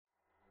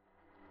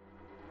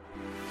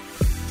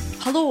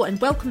Hello and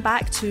welcome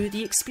back to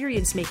The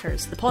Experience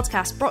Makers, the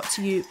podcast brought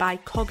to you by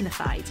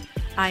Cognified.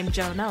 I'm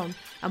Gemma Milne,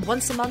 and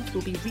once a month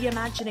we'll be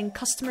reimagining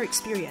customer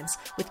experience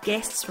with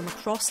guests from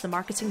across the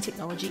marketing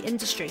technology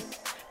industry.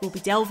 We'll be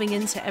delving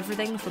into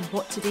everything from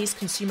what today's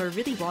consumer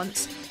really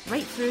wants,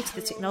 right through to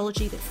the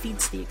technology that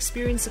feeds the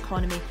experience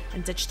economy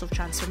and digital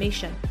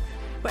transformation.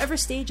 Whatever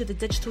stage of the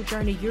digital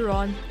journey you're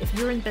on, if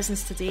you're in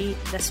business today,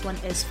 this one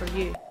is for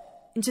you.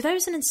 In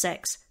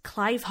 2006,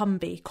 Clive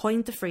Humby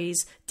coined the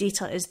phrase,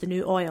 "Data is the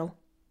new oil."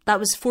 That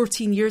was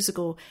 14 years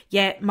ago,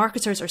 yet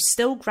marketers are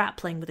still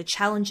grappling with the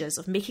challenges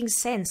of making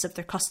sense of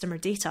their customer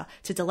data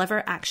to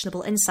deliver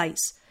actionable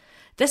insights.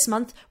 This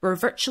month, we're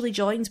virtually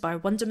joined by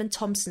Wunderman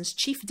Thompson's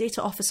Chief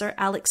Data Officer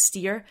Alex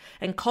Steer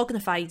and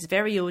Cognified's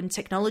very own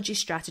technology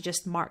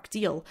strategist Mark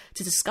Deal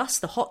to discuss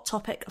the hot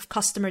topic of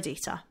customer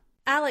data.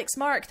 Alex,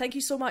 Mark, thank you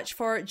so much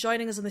for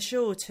joining us on the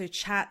show to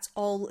chat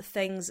all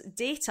things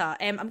data.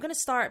 I'm going to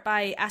start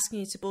by asking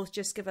you to both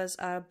just give us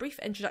a brief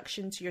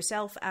introduction to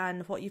yourself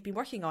and what you've been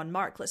working on.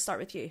 Mark, let's start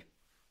with you.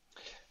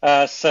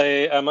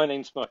 My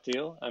name's Mark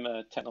Deal. I'm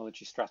a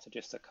technology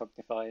strategist at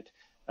Cognified.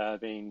 I've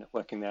been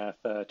working there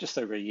for just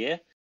over a year.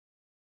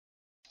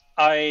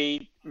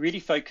 I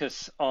really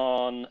focus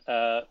on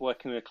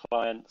working with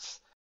clients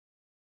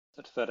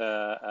at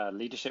a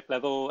leadership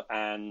level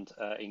and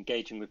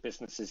engaging with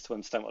businesses to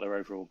understand what their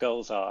overall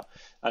goals are,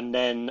 and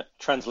then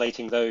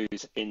translating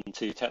those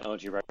into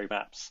technology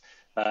roadmaps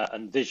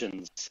and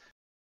visions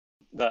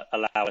that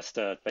allow us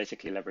to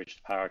basically leverage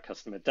the power of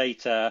customer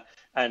data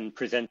and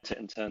present it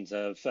in terms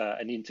of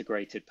an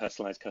integrated,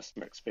 personalized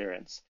customer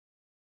experience.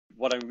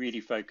 What I'm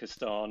really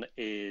focused on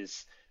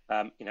is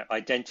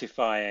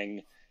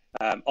identifying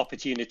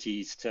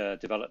opportunities to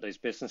develop those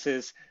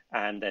businesses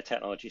and their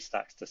technology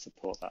stacks to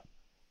support that.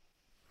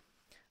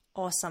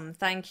 Awesome,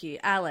 thank you.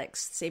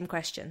 Alex, same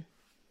question.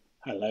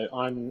 Hello,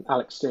 I'm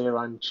Alex Steer.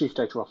 I'm Chief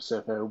Data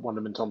Officer for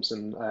Wunderman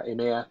Thompson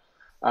EMEA.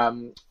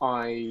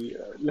 I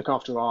look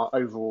after our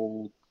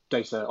overall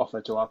data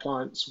offer to our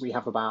clients. We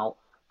have about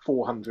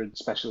 400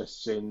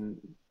 specialists in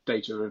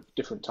data of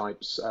different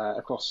types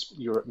across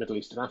Europe, Middle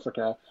East and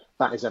Africa.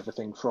 That is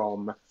everything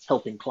from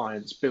helping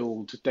clients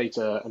build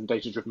data and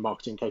data-driven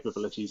marketing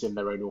capabilities in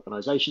their own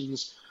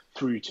organizations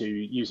through to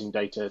using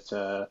data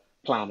to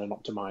plan and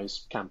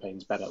optimize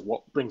campaigns better.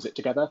 What brings it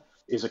together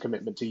is a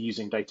commitment to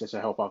using data to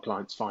help our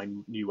clients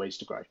find new ways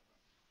to grow.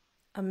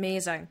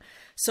 Amazing.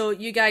 So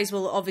you guys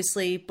will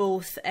obviously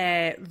both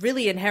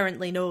really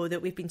inherently know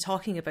that we've been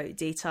talking about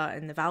data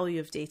and the value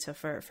of data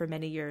for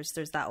many years.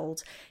 There's that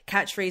old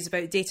catchphrase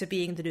about data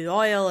being the new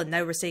oil, and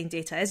now we're saying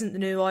data isn't the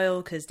new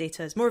oil because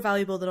data is more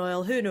valuable than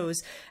oil. Who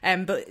knows?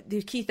 But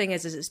the key thing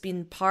is it's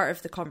been part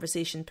of the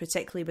conversation,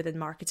 particularly within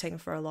marketing,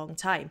 for a long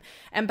time.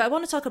 But I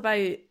want to talk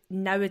about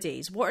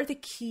nowadays. What are the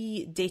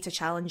key data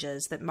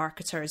challenges that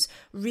marketers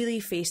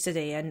really face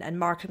today? And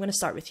Mark, I'm going to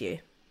start with you.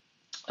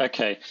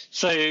 Okay,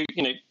 so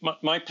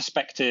my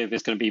perspective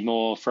is going to be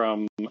more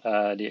from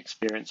the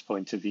experience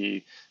point of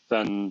view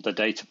than the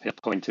data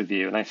point of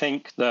view, and I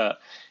think that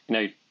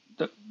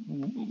that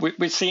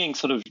we're seeing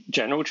sort of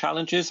general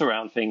challenges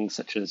around things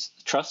such as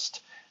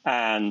trust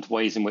and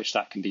ways in which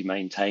that can be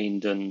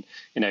maintained, and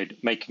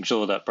making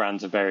sure that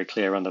brands are very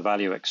clear on the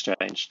value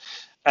exchange.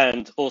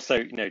 And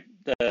also,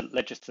 the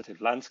legislative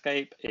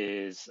landscape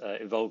is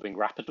evolving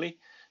rapidly.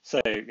 So,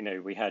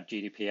 we had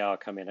GDPR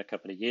come in a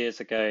couple of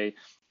years ago.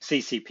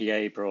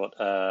 CCPA brought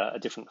a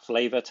different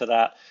flavor to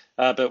that.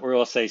 But we're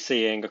also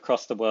seeing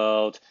across the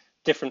world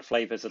different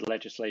flavors of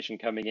legislation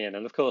coming in.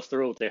 And of course,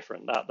 they're all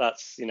different.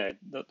 That's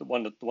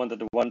one of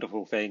the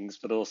wonderful things,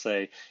 but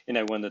also,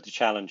 one of the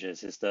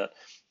challenges is that,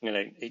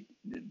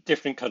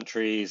 different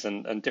countries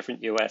and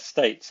different US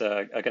states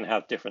are going to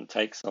have different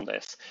takes on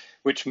this,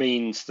 which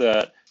means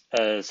that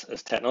as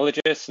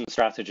technologists and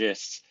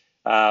strategists,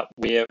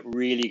 we're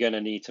really going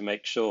to need to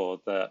make sure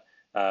that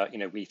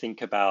we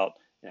think about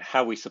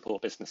how we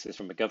support businesses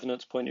from a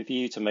governance point of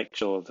view to make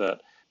sure that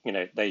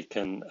they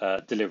can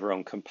deliver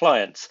on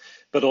compliance,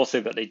 but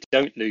also that they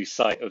don't lose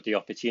sight of the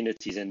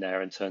opportunities in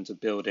there in terms of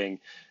building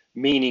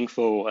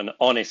meaningful and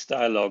honest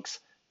dialogues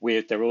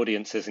with their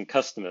audiences and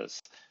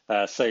customers,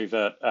 so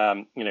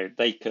that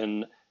they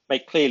can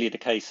make clearly the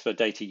case for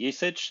data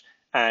usage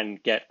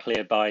and get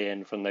clear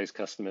buy-in from those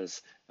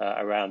customers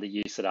around the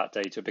use of that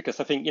data. Because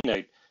I think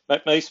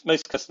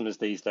most customers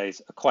these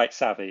days are quite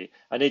savvy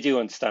and they do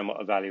understand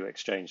what a value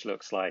exchange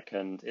looks like,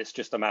 and it's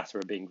just a matter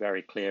of being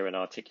very clear and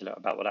articulate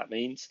about what that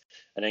means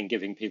and then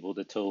giving people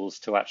the tools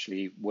to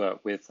actually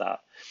work with that.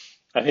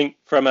 I think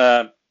from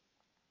an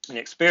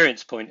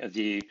experience point of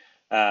view,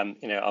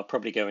 I'll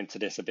probably go into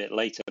this a bit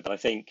later, but I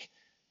think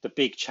the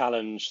big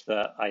challenge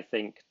that I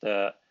think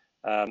that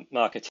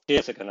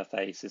marketeers are going to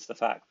face is the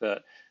fact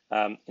that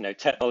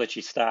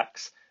technology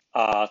stacks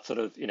are sort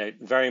of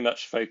very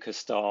much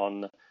focused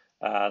on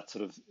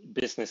sort of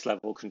business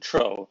level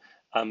control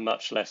and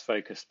much less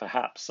focused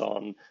perhaps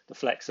on the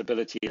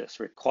flexibility that's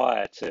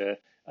required to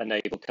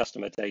enable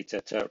customer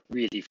data to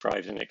really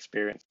thrive in an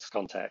experience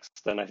context.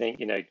 And I think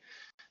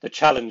the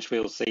challenge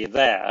we'll see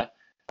there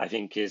I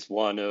think is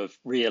one of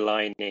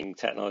realigning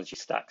technology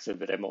stacks so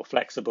that they're more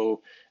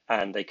flexible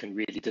and they can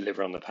really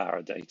deliver on the power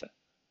of data.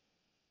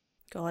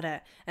 Got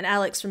it. And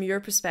Alex, from your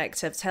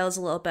perspective, tell us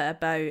a little bit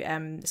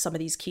about some of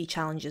these key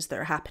challenges that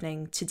are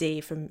happening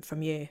today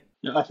from you.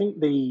 I think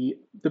the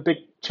big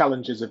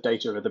challenges of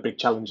data are the big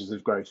challenges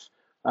of growth.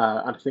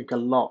 And I think a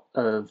lot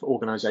of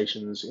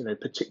organizations,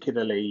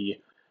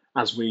 particularly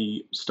as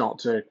we start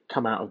to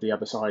come out of the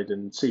other side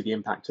and see the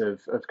impact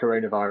of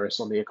coronavirus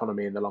on the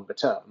economy in the longer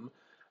term,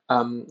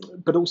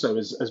 but also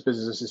as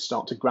businesses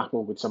start to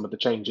grapple with some of the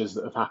changes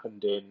that have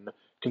happened in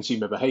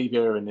consumer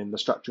behavior and in the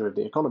structure of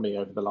the economy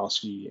over the last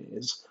few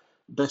years,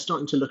 they're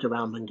starting to look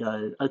around and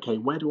go, okay,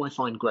 where do I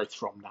find growth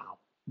from now?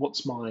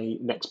 What's my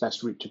next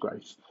best route to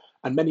growth?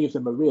 And many of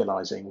them are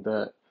realizing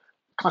that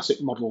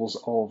classic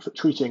models of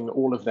treating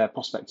all of their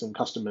prospects and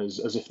customers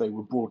as if they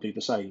were broadly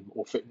the same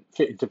or fit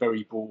into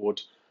very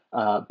broad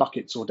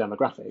buckets or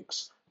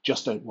demographics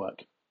just don't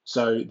work.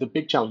 So the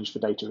big challenge for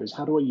data is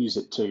how do I use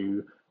it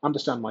to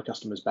understand my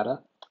customers better,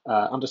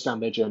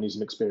 understand their journeys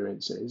and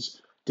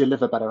experiences,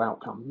 deliver better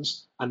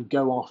outcomes, and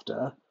go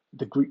after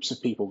the groups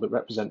of people that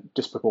represent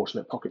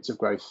disproportionate pockets of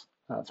growth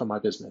for my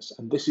business.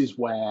 And this is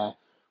where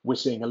we're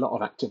seeing a lot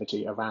of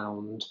activity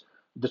around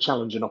the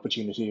challenge and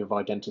opportunity of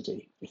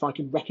identity. If I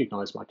can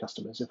recognize my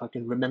customers, if I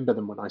can remember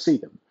them when I see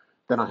them,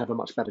 then I have a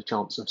much better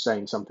chance of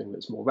saying something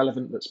that's more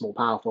relevant, that's more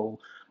powerful.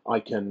 I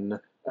can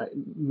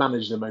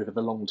manage them over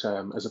the long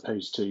term as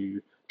opposed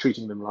to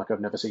treating them like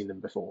I've never seen them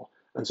before.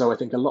 And so I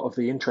think a lot of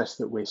the interest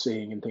that we're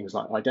seeing in things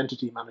like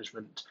identity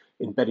management,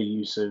 in better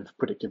use of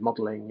predictive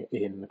modeling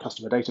in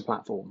customer data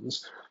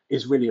platforms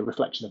is really a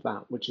reflection of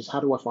that, which is how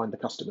do I find the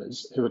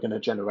customers who are going to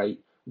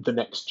generate the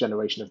next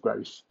generation of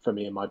growth for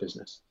me and my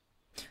business?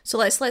 So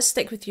let's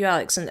stick with you,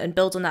 Alex, and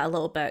build on that a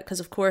little bit, because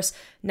of course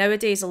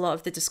nowadays a lot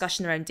of the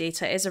discussion around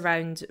data is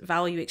around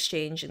value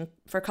exchange, and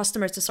for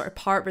customers to sort of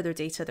part with their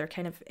data, they're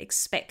kind of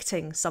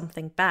expecting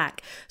something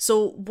back.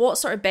 So what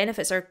sort of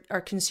benefits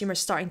are consumers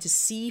starting to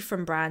see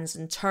from brands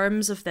in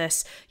terms of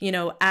this,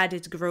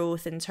 added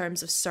growth, in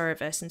terms of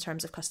service, in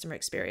terms of customer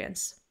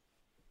experience?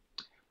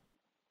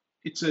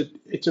 It's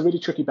a really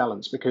tricky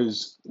balance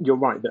because you're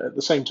right that at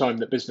the same time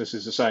that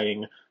businesses are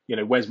saying,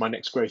 where's my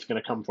next growth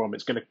going to come from?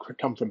 It's going to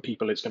come from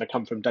people, it's going to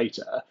come from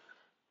data.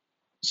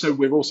 So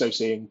we're also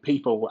seeing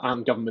people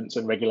and governments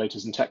and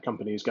regulators and tech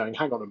companies going,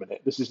 hang on a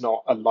minute, this is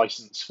not a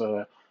license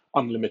for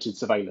unlimited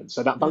surveillance.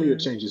 So that value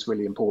exchange is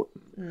really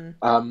important.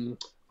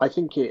 I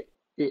think it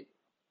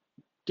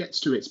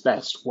gets to its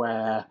best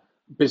where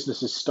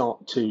businesses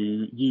start to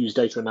use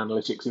data and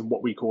analytics in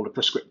what we call a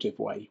prescriptive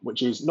way,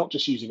 which is not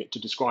just using it to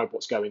describe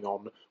what's going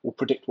on or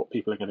predict what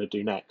people are going to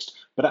do next,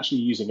 but actually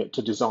using it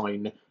to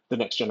design the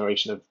next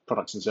generation of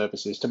products and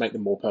services, to make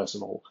them more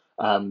personal,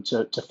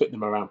 to fit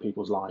them around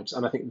people's lives.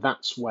 And I think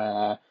that's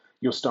where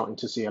you're starting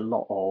to see a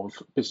lot of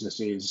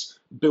businesses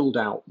build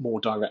out more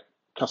direct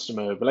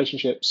customer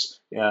relationships,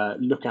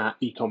 look at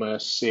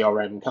e-commerce,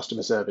 CRM,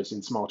 customer service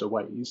in smarter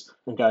ways,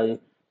 and go,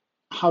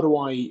 how do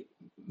I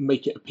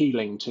make it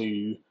appealing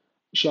to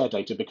share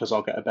data because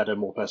I'll get a better,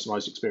 more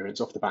personalized experience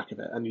off the back of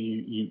it? And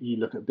you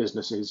look at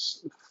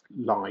businesses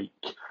like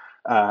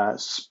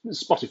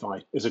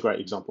Spotify is a great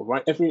example,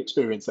 right? Every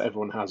experience that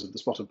everyone has of the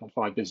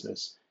Spotify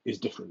business is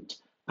different.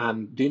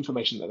 And the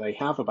information that they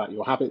have about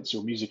your habits,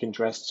 your music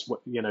interests,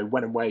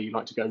 when and where you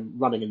like to go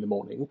running in the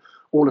morning,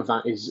 all of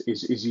that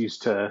is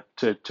used to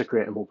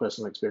create a more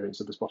personal experience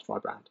of the Spotify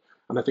brand.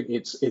 And I think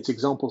it's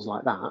examples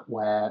like that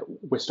where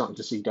we're starting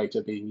to see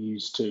data being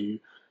used to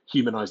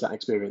humanize that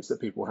experience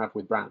that people have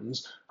with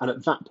brands. And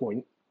at that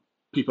point,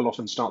 people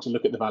often start to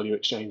look at the value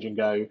exchange and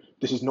go,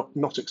 this is not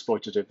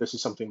exploitative. This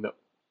is something that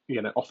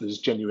offers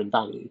genuine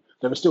value.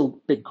 There are still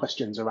big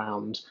questions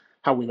around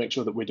how we make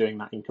sure that we're doing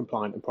that in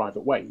compliant and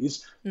private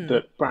ways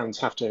that brands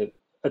have to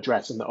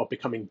address and that are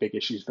becoming big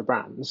issues for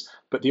brands.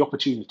 But the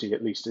opportunity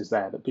at least is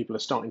there, that people are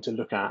starting to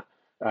look at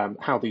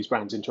how these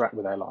brands interact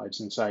with their lives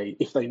and say,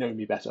 if they know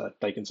me better,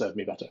 they can serve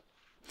me better.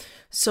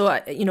 So,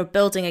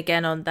 building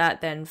again on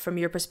that then, from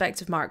your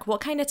perspective, Mark,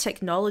 what kind of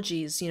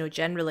technologies,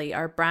 generally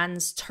are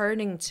brands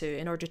turning to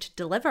in order to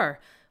deliver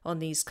on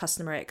these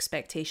customer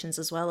expectations,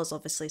 as well as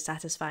obviously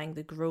satisfying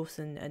the growth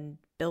and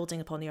building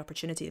upon the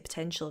opportunity, the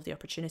potential of the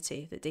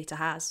opportunity that data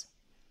has?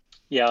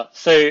 Yeah.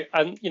 So,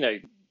 and,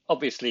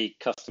 obviously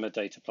customer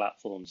data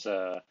platforms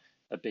are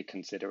a big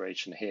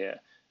consideration here.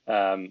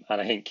 And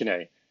I think,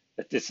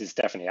 this is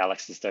definitely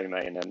Alex's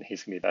domain and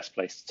he's going to be the best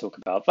place to talk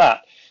about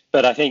that.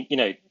 But I think,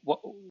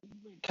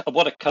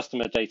 what a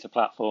customer data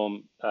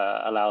platform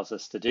allows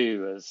us to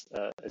do as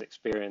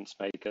experience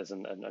makers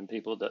and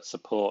people that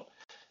support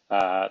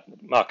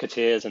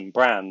marketeers and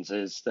brands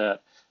is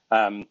that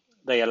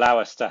they allow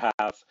us to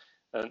have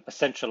a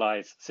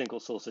centralized single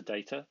source of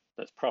data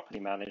that's properly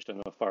managed and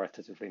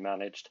authoritatively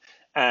managed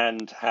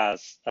and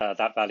has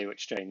that value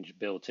exchange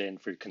built in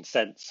through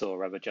consents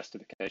or other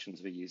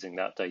justifications for using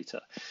that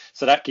data.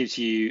 So that gives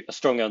you a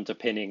strong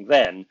underpinning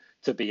then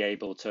to be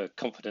able to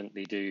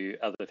confidently do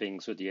other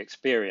things with the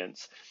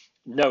experience.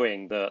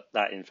 knowing that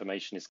that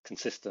information is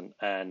consistent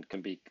and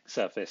can be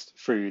surfaced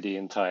through the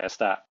entire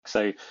stack.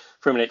 So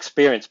from an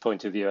experience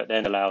point of view, it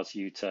then allows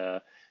you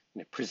to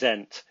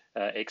present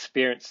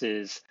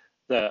experiences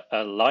that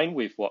align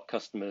with what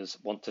customers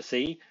want to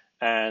see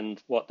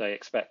and what they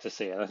expect to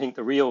see. And I think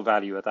the real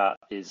value of that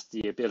is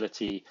the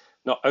ability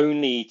not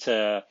only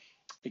to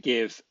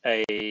give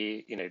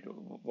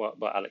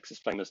what Alex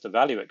explained as the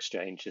value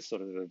exchange is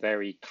sort of a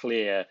very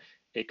clear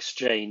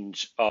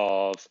exchange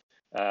of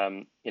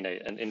an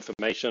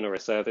information or a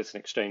service in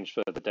exchange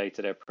for the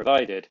data they're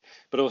provided,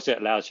 but also it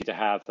allows you to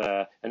have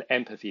an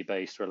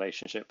empathy-based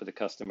relationship with the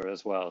customer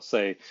as well.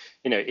 So,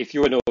 if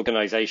you're an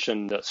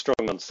organization that's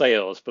strong on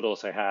sales, but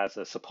also has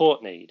a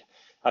support need,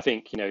 I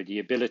think, the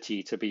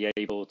ability to be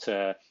able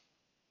to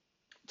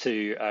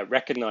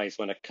recognize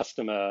when a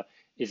customer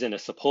is in a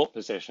support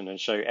position and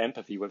show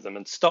empathy with them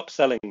and stop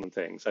selling them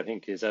things, I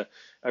think is a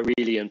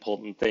really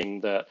important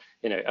thing that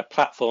a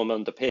platform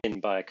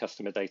underpinned by a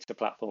customer data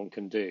platform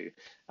can do.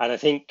 And I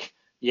think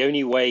the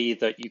only way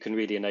that you can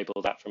really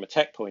enable that from a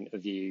tech point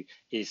of view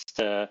is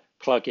to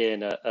plug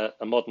in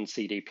a modern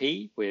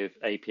CDP with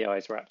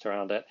APIs wrapped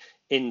around it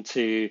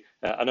into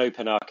an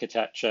open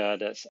architecture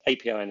that's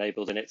API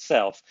enabled in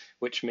itself,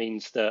 which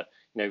means that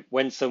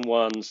when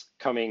someone's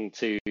coming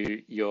to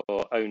your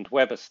owned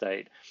web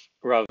estate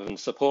rather than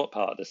support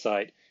part of the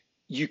site,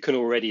 you can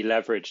already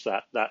leverage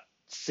that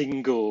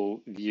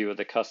single view of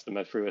the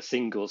customer through a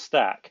single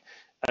stack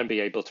and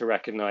be able to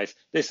recognize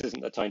this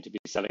isn't the time to be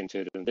selling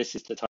to them. This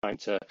is the time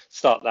to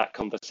start that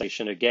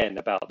conversation again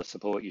about the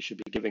support you should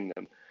be giving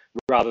them,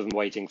 rather than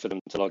waiting for them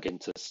to log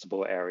into the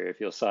support area of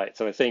your site.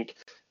 So I think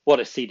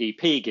what a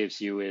CDP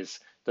gives you is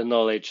the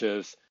knowledge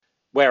of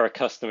where a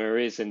customer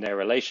is in their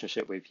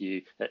relationship with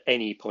you at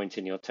any point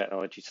in your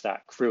technology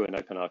stack through an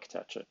open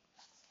architecture.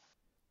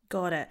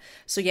 Got it.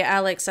 So yeah,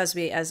 Alex,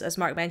 as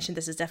Mark mentioned,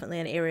 this is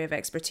definitely an area of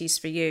expertise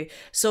for you.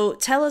 So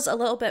tell us a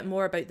little bit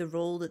more about the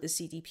role that the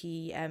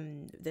CDP,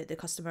 the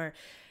customer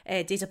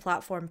data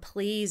platform,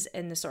 plays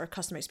in the sort of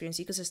customer experience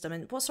ecosystem,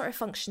 and what sort of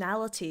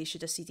functionality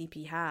should a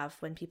CDP have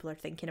when people are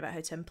thinking about how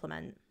to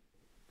implement?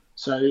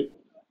 So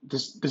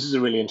this is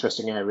a really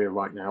interesting area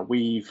right now.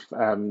 We've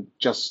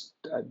just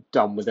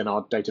done within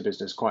our data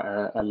business quite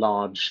a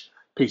large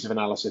piece of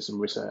analysis and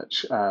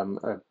research,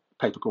 a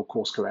paper called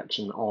Course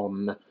Correction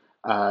on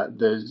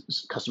the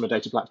customer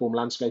data platform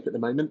landscape at the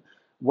moment.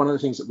 One of the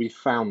things that we've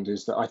found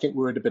is that I think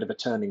we're at a bit of a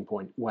turning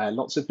point where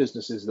lots of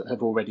businesses that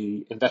have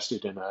already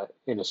invested in a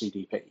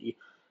CDP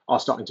are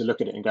starting to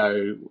look at it and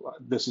go,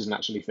 this isn't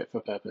actually fit for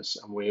purpose.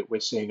 And we're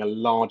seeing a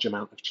large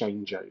amount of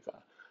changeover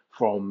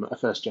from a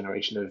first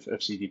generation of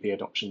CDP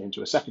adoption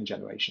into a second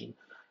generation.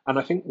 And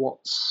I think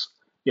what's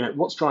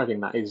driving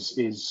that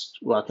is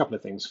well, a couple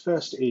of things.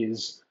 First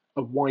is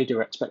a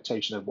wider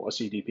expectation of what a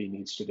CDP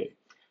needs to do.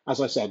 As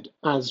I said,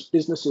 as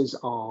businesses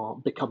are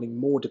becoming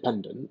more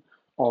dependent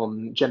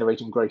on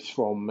generating growth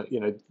from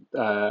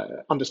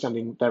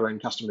understanding their own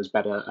customers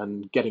better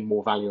and getting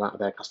more value out of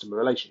their customer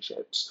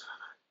relationships,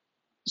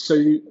 so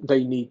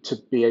they need to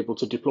be able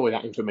to deploy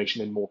that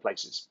information in more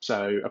places.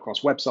 So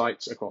across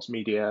websites, across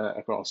media,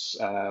 across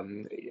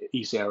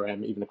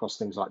eCRM, even across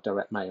things like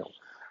direct mail.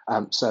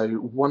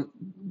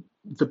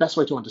 The best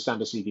way to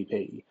understand a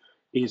CDP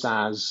is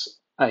as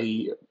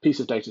a piece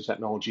of data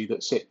technology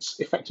that sits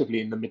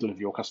effectively in the middle of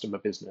your customer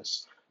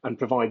business and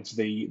provides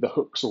the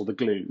hooks or the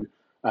glue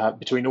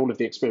between all of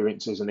the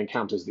experiences and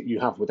encounters that you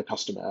have with a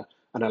customer,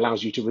 and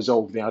allows you to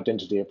resolve the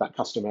identity of that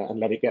customer and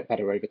let it get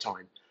better over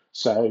time.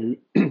 So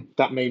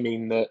that may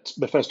mean that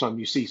the first time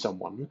you see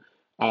someone,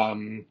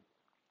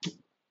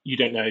 you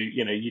don't know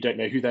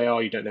who they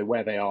are, you don't know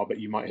where they are, but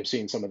you might have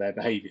seen some of their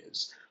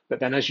behaviors. But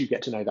then as you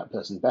get to know that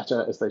person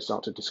better, as they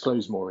start to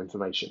disclose more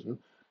information,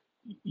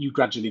 you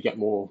gradually get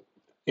more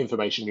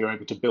information. You're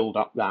able to build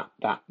up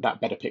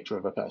that better picture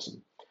of a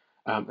person.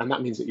 And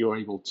that means that you're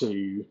able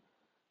to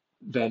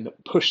then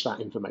push that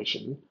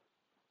information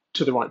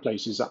to the right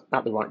places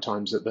at the right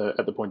times at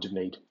the point of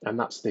need. And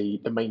that's the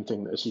main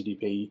thing that a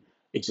CDP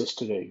exists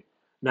to do.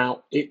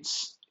 Now,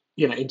 it's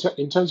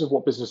in terms of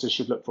what businesses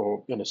should look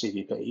for in a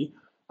CDP,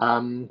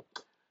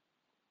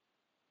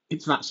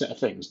 it's that set of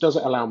things. Does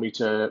it allow me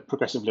to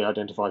progressively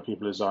identify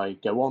people as I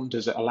go on?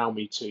 Does it allow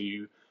me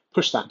to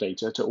push that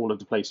data to all of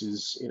the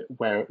places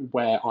where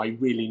I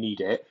really need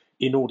it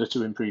in order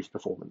to improve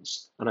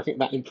performance? And I think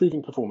that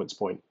improving performance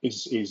point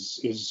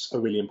is a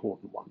really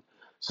important one.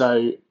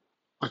 So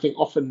I think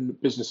often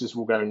businesses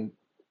will go in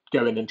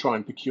and try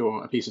and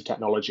procure a piece of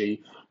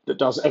technology that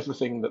does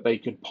everything that they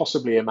could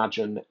possibly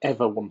imagine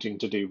ever wanting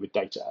to do with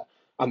data.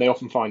 And they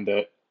often find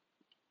that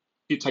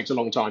it takes a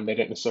long time. They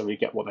don't necessarily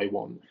get what they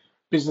want.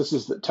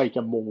 Businesses that take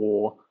a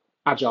more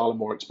agile and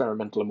more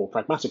experimental and more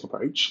pragmatic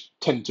approach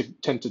tend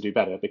to do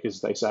better,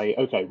 because they say,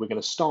 okay, we're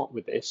going to start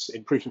with this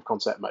in proof of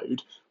concept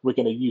mode. We're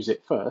going to use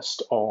it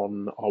first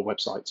on our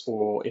websites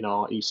or in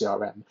our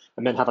eCRM,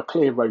 and then have a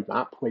clear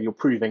roadmap where you're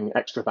proving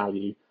extra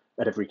value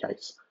at every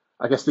case.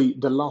 I guess the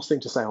last thing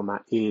to say on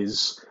that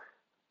is,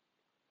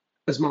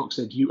 as Mark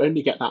said, you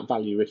only get that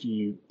value if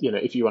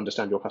you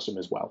understand your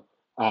customers well.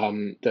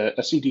 The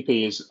a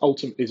CDP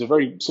is a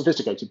very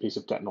sophisticated piece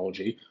of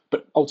technology,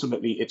 but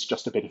ultimately it's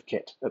just a bit of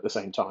kit at the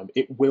same time.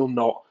 It will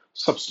not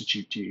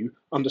substitute you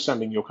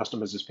understanding your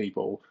customers as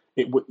people.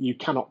 You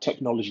cannot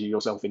technology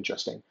yourself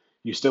interesting.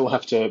 You still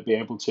have to be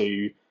able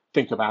to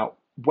think about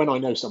when I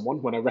know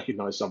someone, when I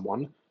recognize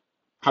someone,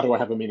 how do I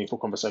have a meaningful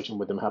conversation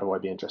with them? How do I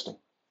be interesting?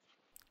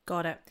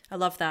 Got it. I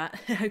love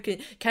that.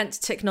 Can't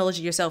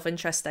technology yourself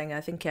interesting. I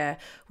think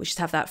we should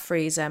have that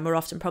phrase more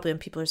often, probably on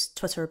people's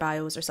Twitter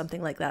bios or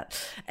something like that.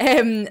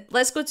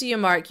 Let's go to you,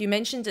 Mark. You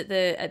mentioned at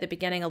the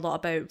beginning a lot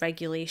about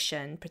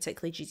regulation,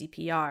 particularly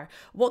GDPR.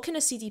 What can a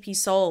CDP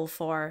solve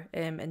for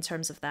in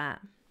terms of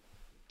that?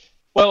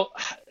 Well,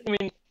 I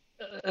mean,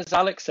 as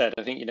Alex said,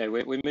 I think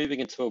we're moving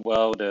into a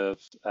world of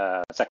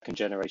second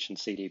generation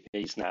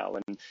CDPs now,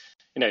 and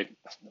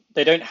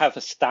they don't have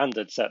a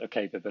standard set of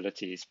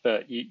capabilities,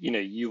 but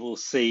you will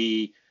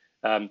see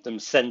them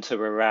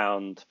center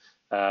around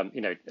all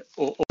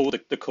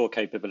the core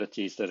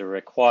capabilities that are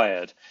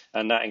required,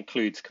 and that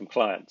includes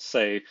compliance.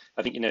 So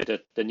I think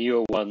the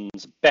newer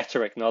ones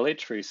better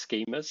acknowledge through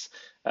schemas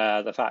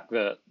the fact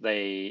that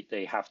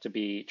they have to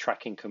be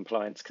tracking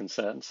compliance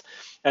concerns,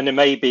 and there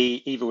may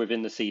be either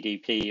within the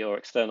CDP or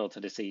external to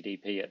the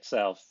CDP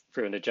itself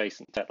through an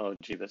adjacent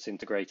technology that's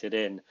integrated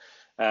in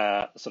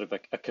sort of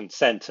a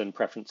consent and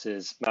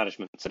preferences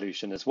management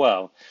solution as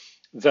well,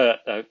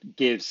 that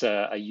gives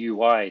a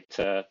UI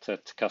to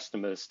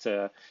customers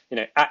to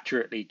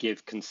accurately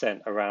give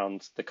consent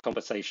around the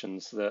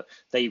conversations that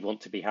they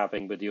want to be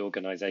having with the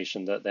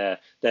organization that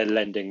they're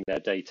lending their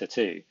data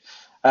to.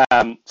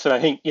 So I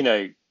think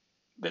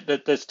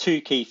there's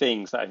two key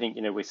things that I think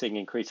we're seeing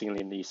increasingly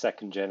in these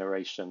second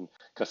generation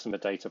customer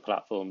data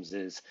platforms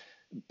is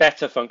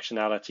better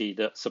functionality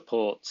that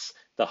supports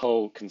the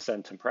whole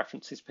consent and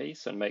preferences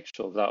piece and make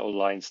sure that all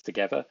lines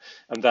together,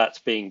 and that's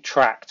being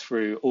tracked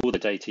through all the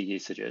data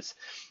usages.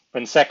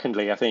 And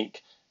secondly, I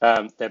think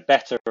they're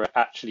better at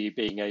actually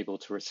being able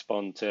to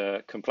respond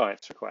to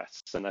compliance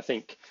requests. And I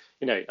think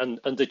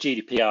under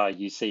GDPR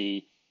you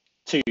see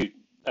two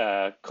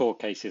core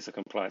cases of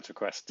compliance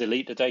requests: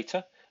 delete the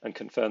data and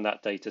confirm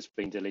that data's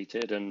been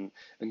deleted, and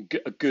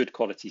a good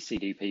quality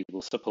CDP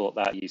will support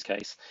that use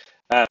case.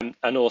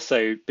 And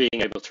also being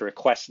able to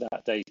request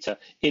that data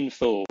in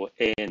full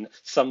in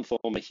some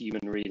form of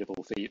human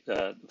readable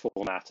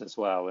format as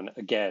well. And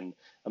again,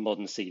 a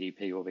modern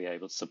CDP will be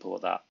able to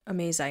support that.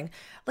 Amazing.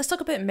 Let's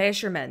talk about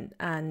measurement,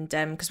 and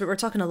because we were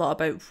talking a lot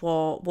about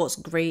what's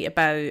great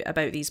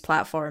about these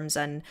platforms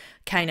and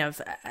kind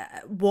of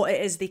what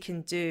it is they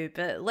can do.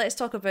 But let's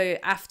talk about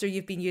after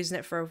you've been using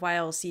it for a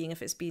while, seeing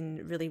if it's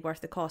been really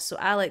worth the cost. So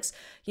Alex,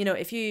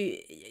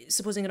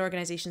 supposing an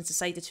organization's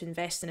decided to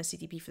invest in a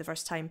CDP for the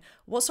first time,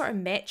 what sort of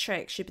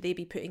metrics should they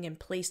be putting in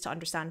place to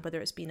understand whether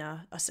it's been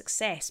a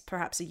success,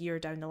 perhaps a year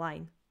down the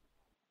line?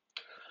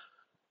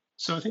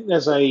 So I think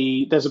there's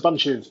a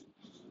bunch of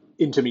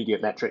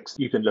intermediate metrics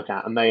you can look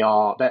at, and they're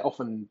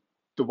often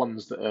the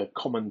ones that are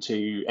common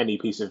to any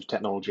piece of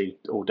technology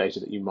or data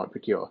that you might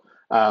procure.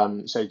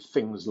 So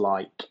things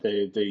like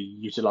the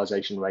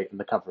utilization rate and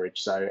the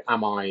coverage. So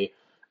am I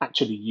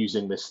actually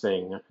using this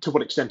thing? To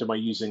what extent am I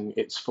using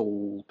its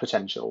full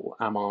potential?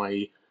 Am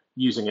I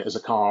using it as a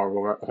car,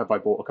 or have I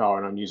bought a car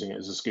and I'm using it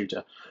as a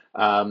scooter?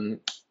 But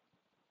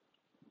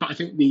I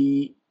think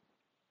the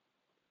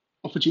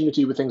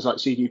opportunity with things like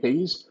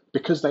CDPs,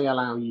 because they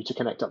allow you to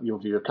connect up your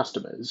view of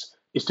customers,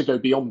 is to go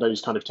beyond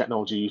those kind of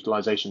technology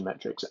utilization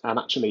metrics and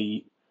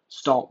actually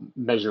start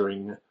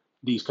measuring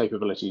these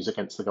capabilities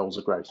against the goals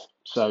of growth.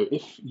 So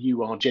if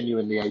you are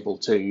genuinely able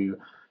to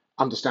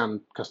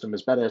understand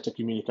customers better, to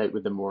communicate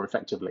with them more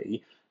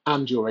effectively,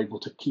 and you're able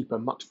to keep a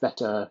much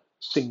better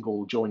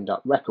single joined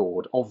up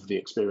record of the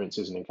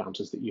experiences and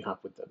encounters that you have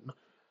with them,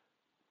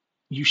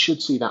 you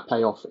should see that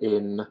pay off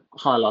in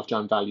higher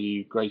lifetime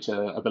value,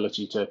 greater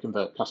ability to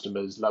convert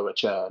customers, lower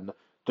churn,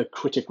 the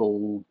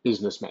critical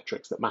business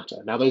metrics that matter.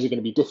 Now, those are going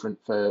to be different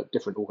for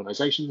different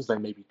organizations. They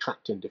may be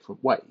tracked in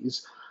different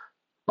ways,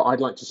 but I'd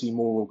like to see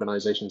more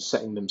organizations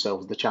setting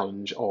themselves the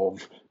challenge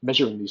of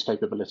measuring these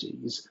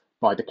capabilities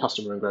by the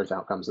customer and growth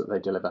outcomes that they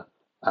deliver.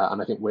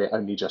 And I think we're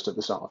only just at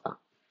the start of that.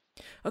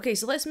 Okay,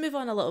 so let's move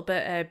on a little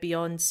bit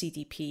beyond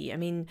CDP. I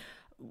mean,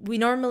 we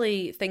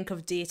normally think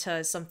of data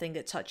as something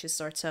that touches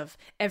sort of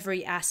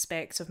every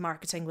aspect of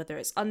marketing, whether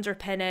it's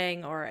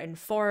underpinning or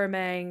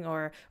informing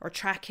or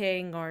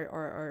tracking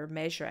or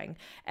measuring.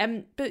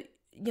 But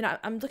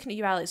I'm looking at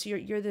you, Alex.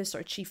 You're the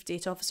sort of chief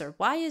data officer.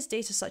 Why is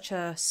data such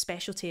a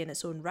specialty in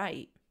its own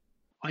right?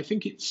 I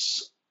think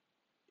it's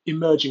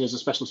emerging as a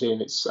specialty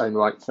in its own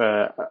right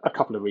for a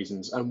couple of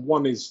reasons. And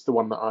one is the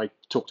one that I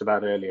talked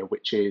about earlier,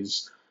 which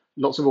is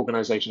lots of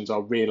organizations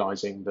are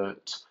realizing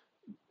that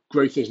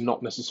growth is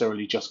not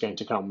necessarily just going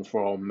to come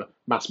from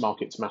mass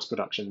markets, mass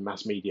production,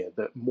 mass media,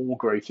 that more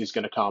growth is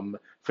going to come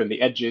from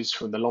the edges,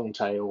 from the long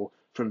tail,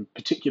 from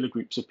particular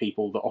groups of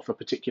people that offer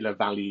particular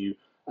value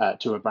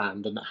to a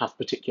brand and that have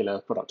particular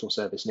product or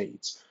service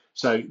needs.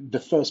 So the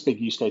first big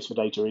use case for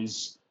data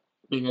is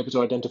being able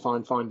to identify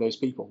and find those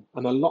people.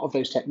 And a lot of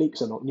those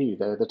techniques are not new.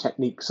 They're the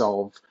techniques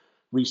of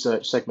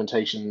research,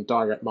 segmentation,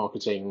 direct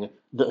marketing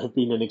that have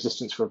been in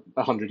existence for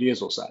 100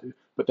 years or so,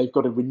 but they've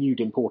got a renewed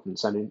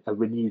importance and a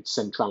renewed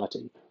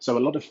centrality. So a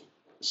lot of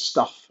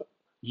stuff,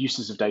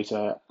 uses of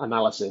data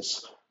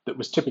analysis that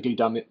was typically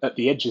done at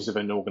the edges of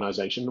an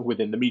organization,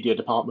 within the media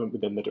department,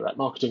 within the direct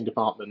marketing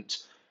department,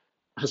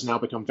 has now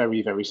become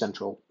very, very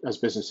central as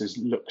businesses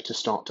look to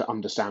start to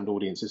understand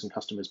audiences and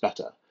customers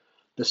better.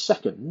 The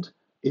second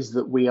is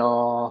that we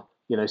are,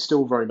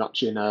 still very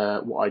much in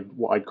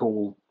what I'd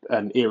call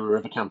an era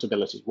of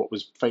accountability, what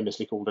was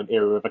famously called an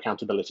era of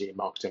accountability in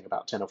marketing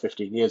about 10 or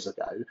 15 years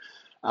ago.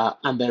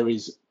 And there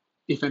is,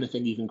 if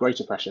anything, even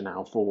greater pressure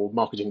now for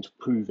marketing to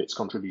prove its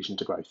contribution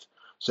to growth.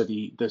 So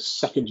the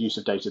second use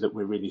of data that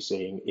we're really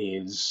seeing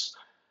is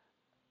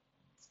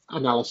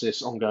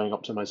analysis, ongoing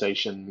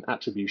optimization,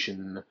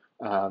 attribution,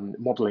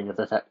 modeling of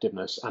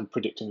effectiveness, and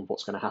predicting of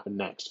what's going to happen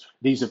next.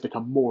 These have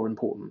become more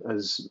important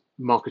as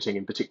marketing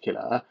in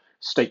particular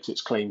states its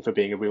claim for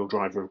being a real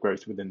driver of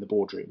growth within the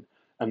boardroom.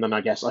 And then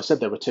I guess I said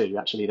there were two,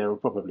 actually there were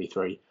probably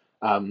three.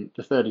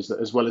 The third is that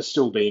as well as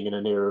still being in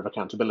an era of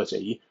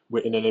accountability,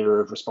 we're in an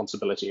era of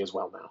responsibility as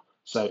well now.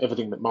 So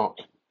everything that Mark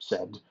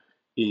said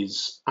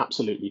is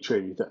absolutely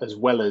true, that as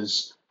well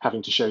as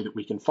having to show that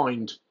we can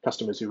find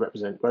customers who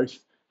represent growth,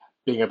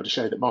 being able to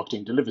show that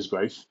marketing delivers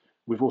growth,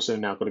 we've also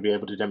now got to be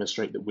able to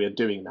demonstrate that we're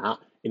doing that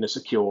in a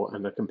secure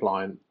and a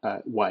compliant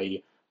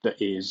way that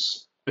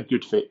is a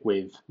good fit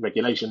with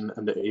regulation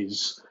and that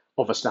is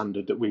of a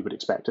standard that we would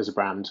expect as a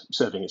brand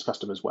serving its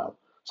customers well.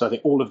 So I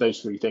think all of those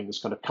three things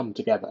kind of come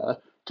together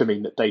to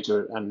mean that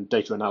data and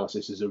data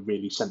analysis is a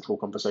really central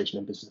conversation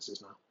in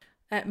businesses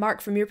now. Mark,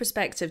 from your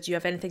perspective, do you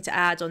have anything to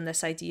add on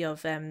this idea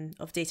of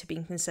data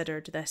being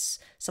considered this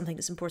something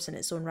that's important in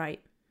its own right?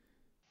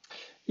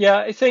 Yeah,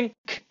 I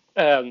think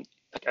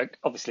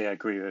obviously I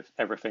agree with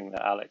everything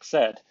that Alex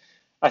said.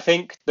 I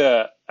think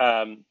that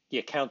the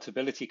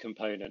accountability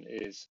component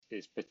is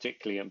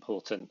particularly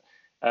important.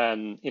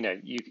 And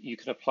you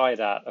can apply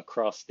that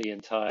across the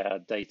entire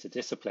data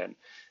discipline.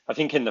 I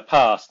think in the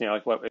past,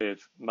 I've worked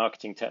with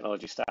marketing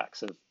technology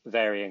stacks of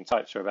varying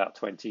types for about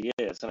 20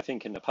 years. And I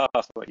think in the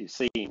past, what you've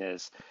seen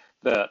is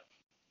that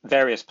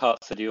various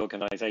parts of the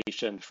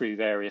organization through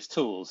various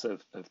tools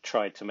have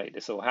tried to make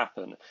this all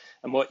happen.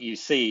 And what you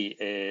see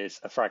is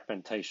a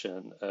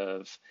fragmentation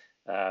of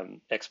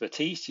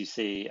expertise. You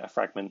see a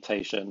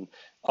fragmentation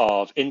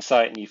of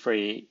insight, and you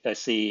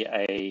see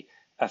a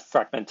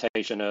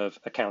fragmentation of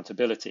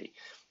accountability.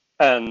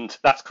 And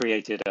that's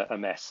created a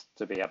mess,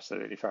 to be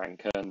absolutely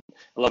frank. And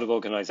a lot of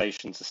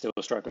organizations are still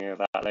struggling with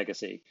that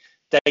legacy.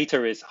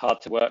 Data is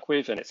hard to work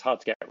with, and it's hard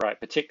to get right,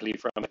 particularly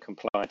from a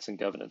compliance and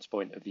governance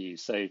point of view.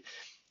 So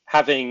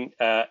having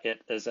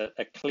it as a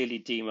clearly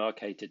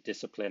demarcated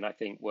discipline, I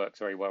think, works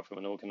very well from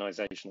an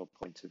organizational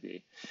point of view.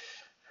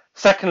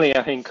 Secondly,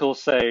 I think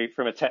also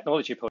from a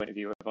technology point of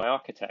view, with my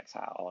architect's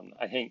hat on,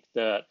 I think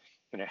that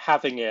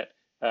having it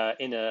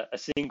in a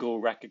single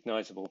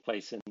recognizable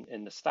place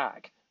in the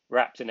stack,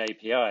 wrapped in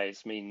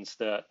APIs, means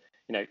that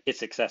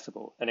it's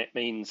accessible, and it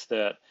means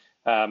that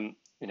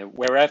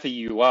wherever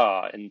you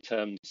are in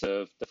terms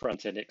of the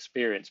front end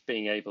experience,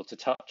 being able to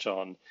touch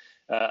on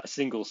a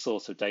single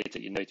source of data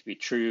to be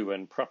true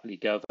and properly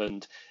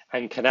governed,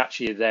 and can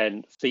actually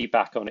then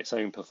feedback on its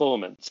own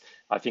performance,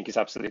 I think is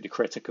absolutely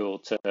critical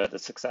to the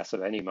success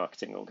of any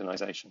marketing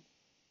organization.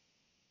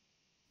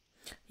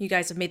 You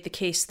guys have made the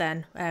case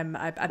then.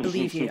 I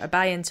believe you. I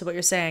buy into what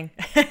you're saying.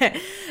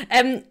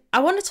 I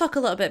want to talk a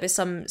little bit about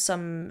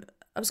some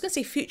I was going to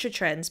say future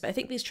trends, but I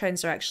think these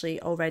trends are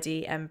actually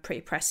already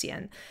pretty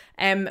prescient.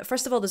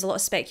 First of all, there's a lot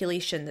of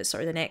speculation that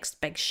sort of the next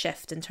big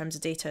shift in terms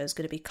of data is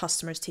going to be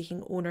customers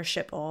taking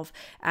ownership of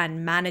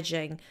and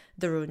managing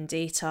their own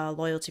data,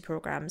 loyalty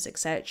programs,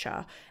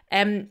 etc.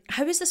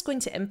 How is this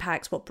going to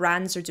impact what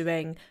brands are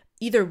doing,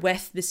 either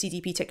with the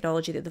CDP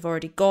technology that they've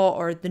already got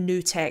or the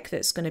new tech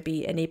that's going to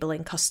be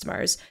enabling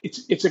customers?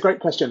 It's a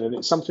great question, and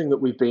it's something that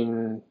we've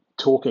been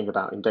talking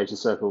about in data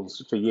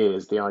circles for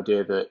years, the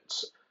idea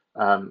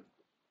that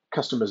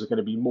customers are going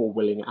to be more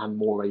willing and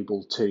more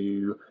able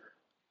to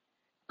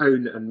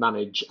own and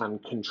manage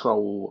and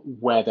control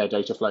where their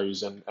data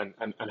flows and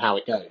how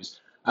it goes.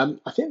 I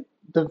think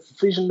the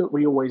vision that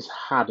we always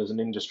had as an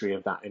industry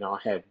of that in our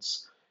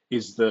heads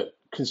is that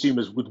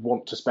consumers would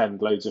want to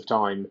spend loads of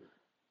time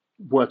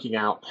working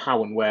out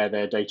how and where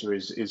their data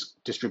is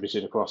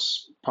distributed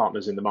across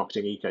partners in the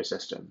marketing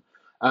ecosystem.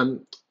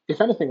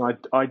 If anything,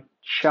 I'd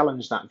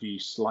challenge that view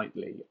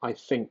slightly. I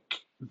think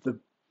the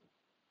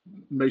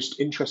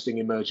most interesting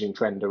emerging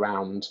trend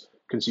around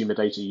consumer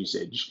data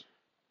usage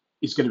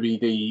is going to be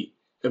the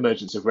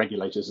emergence of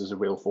regulators as a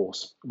real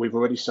force. We've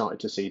already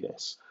started to see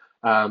this.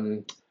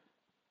 In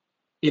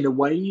a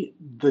way,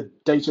 the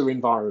data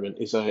environment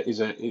is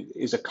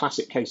a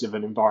classic case of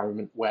an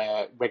environment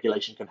where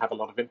regulation can have a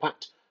lot of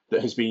impact,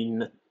 that has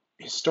been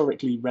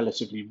historically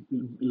relatively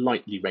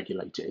lightly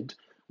regulated,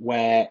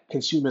 where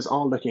consumers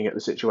are looking at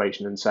the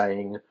situation and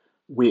saying,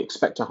 we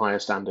expect a higher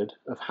standard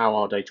of how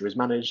our data is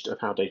managed, of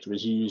how data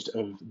is used,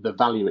 of the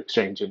value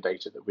exchange in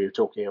data that we were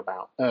talking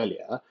about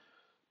earlier.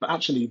 But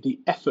actually, the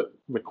effort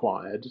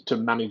required to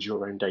manage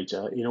your own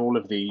data in all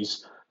of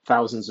these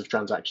thousands of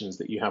transactions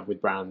that you have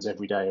with brands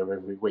every day or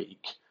every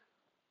week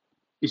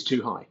is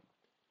too high.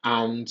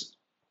 And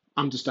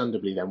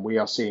understandably, then we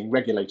are seeing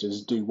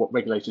regulators do what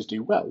regulators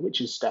do well,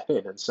 which is step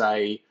in and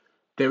say,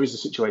 there is a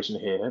situation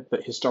here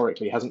that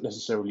historically hasn't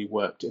necessarily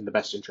worked in the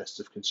best interests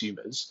of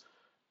consumers,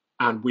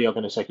 and we are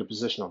going to take a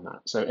position on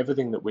that. So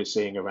everything that we're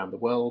seeing around the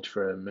world,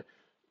 from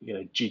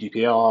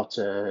GDPR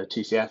to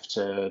TCF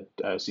to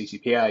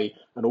CCPA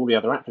and all the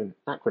other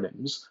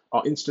acronyms,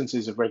 are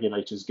instances of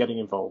regulators getting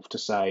involved to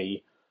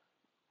say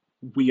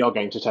we are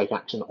going to take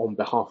action on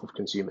behalf of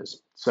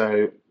consumers.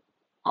 So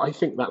I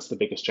think that's the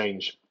biggest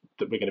change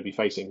that we're going to be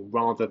facing,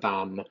 rather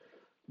than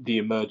the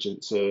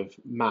emergence of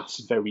mass,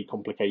 very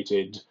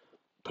complicated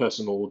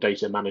personal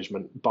data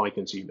management by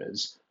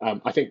consumers.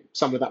 I think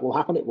some of that will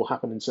happen. It will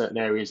happen in certain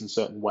areas in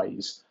certain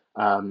ways.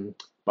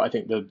 But I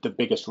think the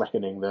biggest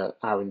reckoning that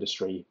our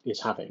industry is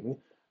having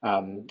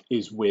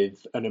is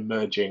with an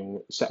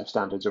emerging set of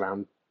standards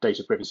around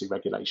data privacy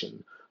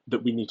regulation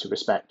that we need to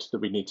respect, that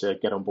we need to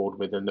get on board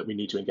with, and that we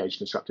need to engage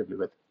constructively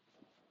with.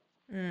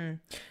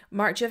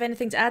 Mark, do you have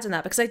anything to add on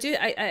that? Because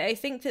I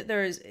think that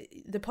there's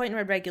the point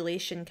around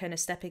regulation kind of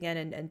stepping in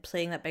and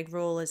playing that big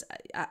role is,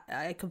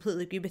 I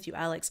completely agree with you,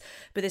 Alex.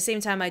 But at the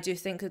same time, I do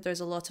think that there's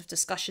a lot of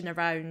discussion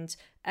around,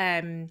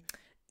 a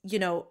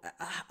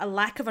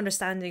lack of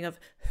understanding of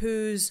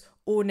who's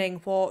owning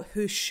what,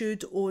 who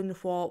should own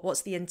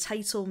what's the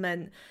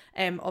entitlement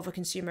of a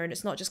consumer. And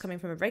it's not just coming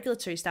from a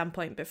regulatory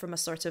standpoint, but from a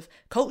sort of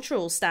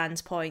cultural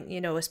standpoint,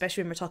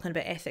 especially when we're talking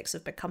about ethics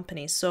of big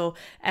companies. So,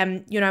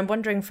 I'm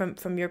wondering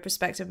from your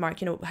perspective, Mark,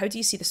 how do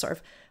you see the sort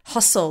of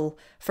hustle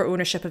for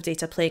ownership of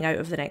data playing out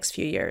over the next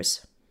few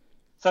years?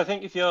 So I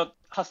think if you're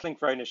hustling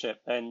for ownership,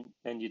 then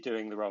you're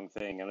doing the wrong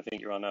thing. And I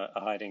think you're on a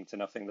hiding to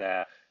nothing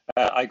there.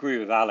 I agree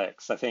with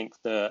Alex. I think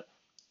that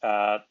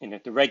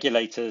the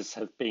regulators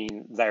have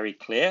been very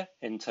clear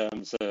in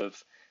terms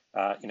of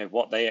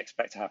what they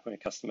expect to happen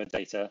with customer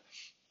data,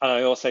 and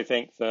I also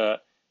think that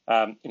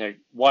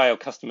while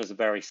customers are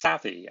very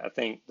savvy, I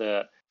think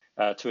that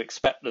to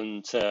expect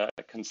them to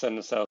concern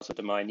themselves with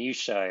the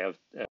minutiae of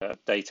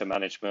data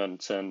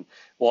management and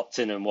what's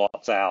in and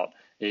what's out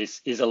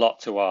is a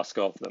lot to ask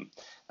of them.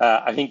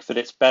 I think that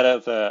it's better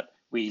that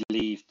we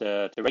leave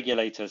the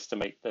regulators to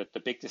make the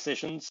big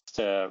decisions,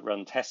 to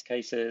run test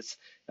cases,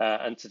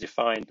 and to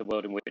define the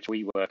world in which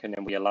we work, and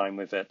then we align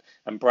with it,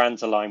 and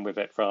brands align with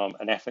it from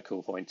an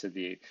ethical point of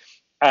view.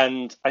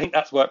 And I think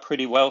that's worked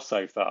pretty well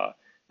so far.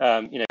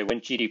 When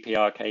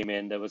GDPR came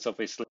in, there was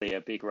obviously a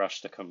big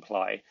rush to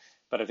comply.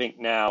 But I think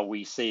now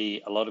we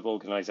see a lot of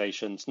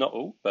organizations, not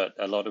all, but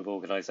a lot of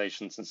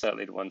organizations, and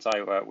certainly the ones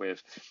I work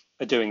with,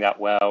 are doing that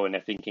well, and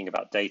they're thinking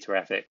about data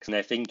ethics, and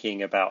they're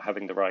thinking about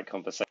having the right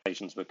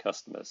conversations with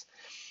customers.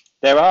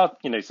 There are,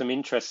 some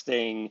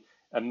interesting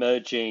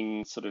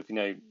emerging sort of,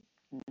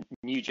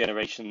 new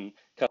generation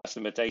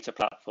customer data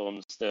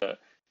platforms that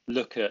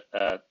look at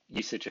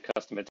usage of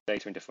customer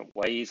data in different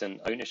ways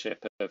and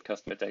ownership of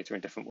customer data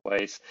in different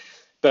ways.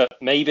 But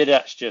maybe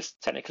that's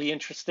just technically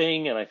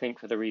interesting. And I think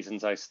for the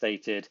reasons I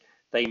stated,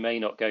 they may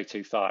not go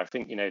too far. I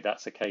think,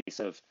 that's a case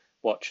of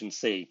watch and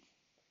see.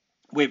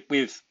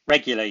 With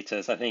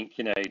regulators, I think,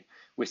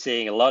 we're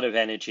seeing a lot of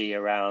energy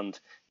around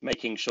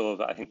making sure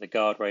that I think the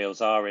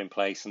guardrails are in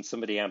place, and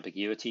some of the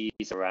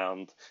ambiguities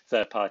around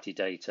third-party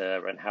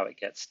data and how it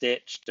gets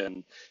stitched,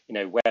 and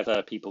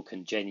whether people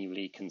can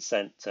genuinely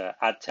consent to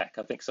ad tech.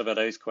 I think some of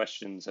those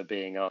questions are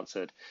being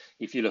answered.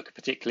 If you look at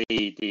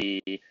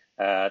particularly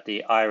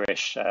the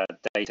Irish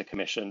Data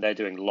Commission, they're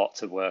doing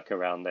lots of work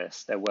around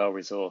this. They're well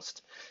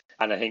resourced,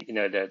 and I think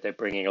they're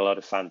bringing a lot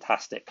of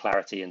fantastic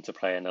clarity into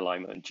play and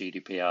alignment with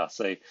GDPR.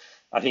 So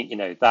I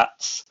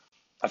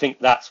think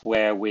that's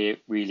where we're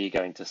really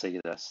going to see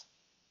this.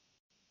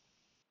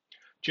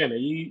 Jenna,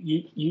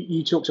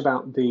 you talked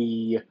about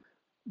the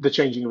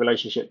changing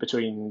relationship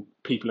between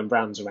people and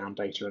brands around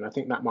data, and I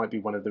think that might be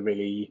one of the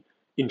really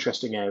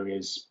interesting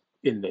areas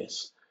in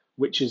this,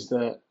 which is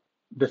that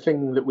the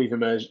thing that we've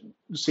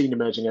seen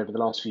emerging over the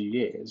last few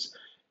years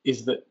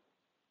is that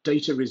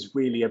data is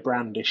really a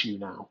brand issue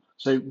now.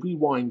 So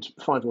rewind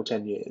 5 or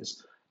 10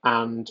 years,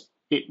 and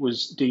it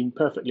was deemed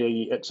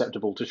perfectly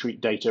acceptable to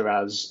treat data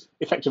as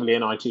effectively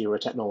an IT or a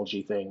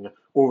technology thing,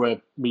 or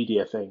a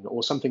media thing,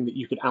 or something that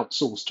you could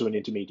outsource to an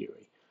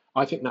intermediary.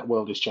 I think that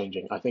world is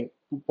changing. I think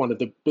one of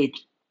the big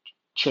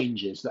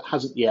changes that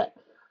hasn't yet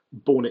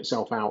borne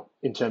itself out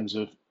in terms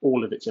of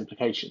all of its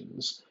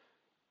implications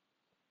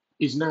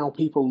is now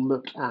people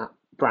look at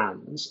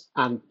brands,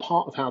 and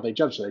part of how they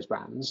judge those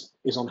brands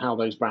is on how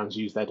those brands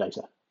use their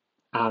data,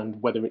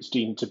 and whether it's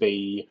deemed to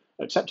be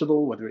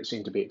acceptable, whether it's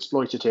deemed to be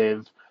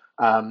exploitative.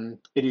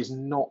 It is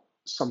not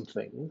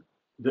something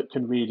that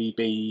can really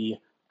be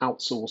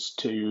outsourced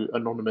to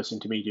anonymous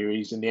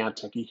intermediaries in the ad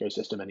tech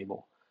ecosystem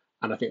anymore.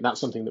 And I think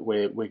that's something that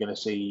we're going to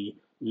see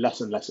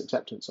less and less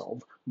acceptance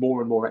of,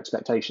 more and more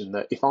expectation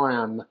that if I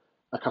am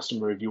a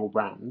customer of your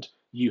brand,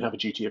 you have a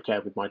duty of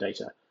care with my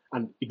data.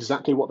 And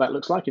exactly what that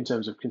looks like in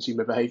terms of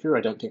consumer behavior,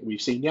 I don't think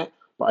we've seen yet,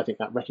 but I think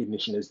that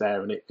recognition is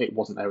there, and it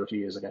wasn't there a few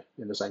years ago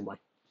in the same way.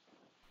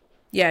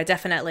 Yeah,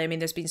 definitely. I mean,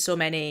 there's been so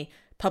many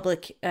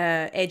public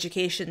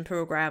education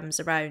programs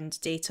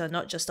around data,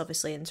 not just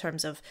obviously in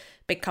terms of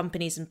big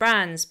companies and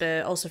brands,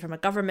 but also from a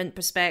government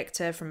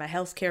perspective, from a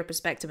healthcare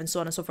perspective, and so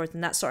on and so forth.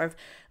 And that's sort of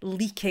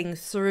leaking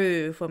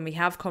through when we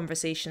have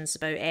conversations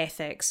about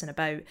ethics and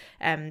about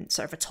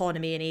sort of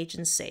autonomy and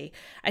agency.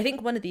 I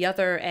think one of the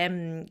other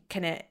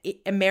kind of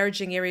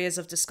emerging areas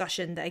of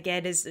discussion that,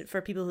 again, is for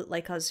people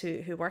like us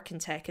who work in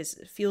tech,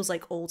 feels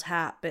like old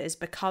hat, but has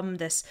become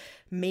this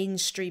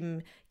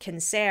mainstream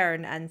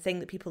concern and thing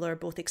that people are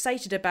both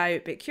excited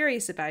about but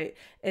curious about,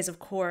 is of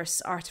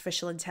course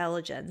artificial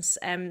intelligence.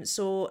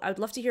 So I would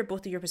love to hear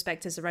both of your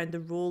perspectives around the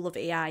role of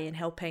AI in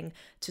helping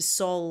to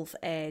solve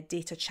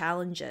data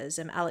challenges.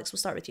 Alex, we'll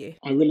start with you.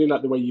 I really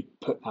like the way you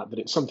put that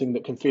it's something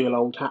that can feel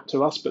old hat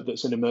to us, but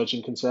that's an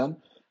emerging concern.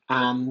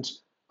 And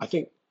I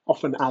think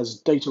often as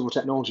data or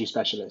technology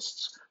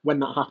specialists, when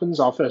that happens,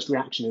 our first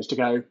reaction is to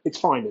go, it's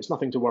fine, it's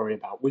nothing to worry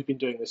about. We've been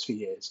doing this for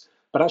years.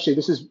 But actually,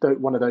 this is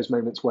one of those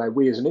moments where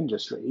we as an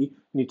industry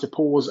need to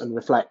pause and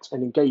reflect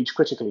and engage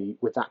critically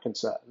with that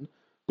concern,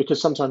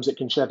 because sometimes it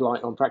can shed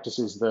light on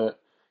practices that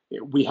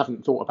we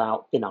haven't thought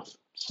about enough.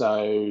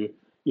 So,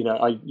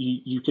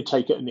 you could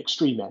take at an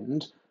extreme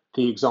end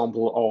the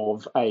example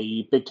of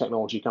a big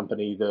technology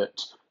company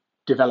that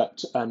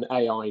developed an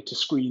AI to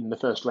screen the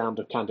first round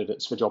of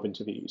candidates for job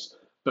interviews.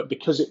 But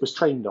because it was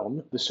trained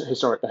on the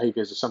historic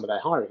behaviours of some of their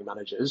hiring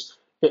managers,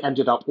 it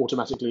ended up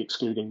automatically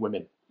excluding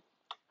women.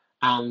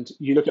 And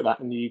you look at that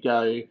and you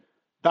go,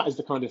 that is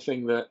the kind of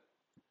thing that,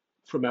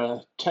 from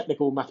a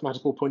technical,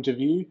 mathematical point of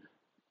view,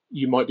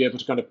 you might be able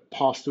to kind of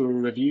pass through a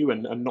review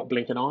and not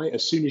blink an eye.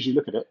 As soon as you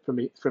look at it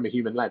from a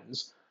human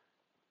lens,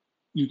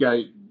 you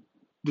go,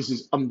 this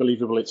is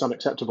unbelievable, it's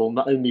unacceptable.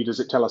 Not only does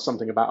it tell us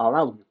something about our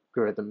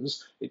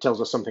algorithms, it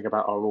tells us something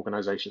about our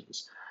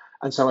organizations.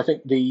 And so I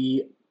think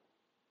the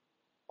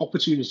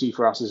opportunity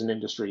for us as an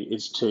industry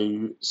is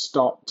to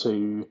start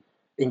to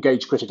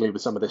engage critically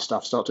with some of this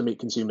stuff, start to meet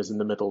consumers in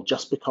the middle.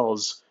 Just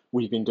because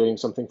we've been doing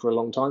something for a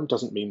long time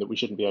doesn't mean that we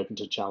shouldn't be open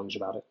to challenge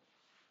about it.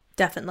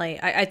 Definitely.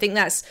 I think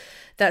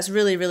that's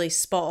really, really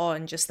spot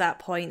on, just that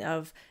point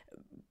of,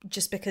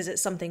 just because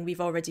it's something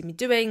we've already been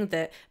doing,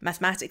 that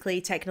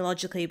mathematically,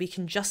 technologically, we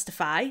can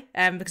justify,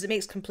 because it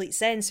makes complete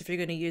sense if you're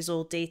going to use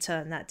old data,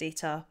 and that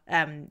data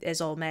is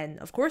all men.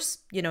 Of course,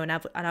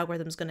 an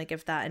algorithm's going to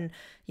give that. And,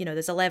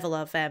 there's a level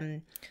of,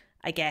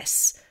 I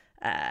guess,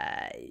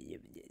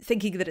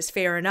 thinking that it's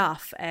fair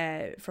enough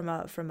from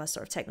a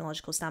sort of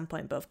technological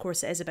standpoint, but of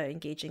course it is about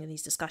engaging in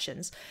these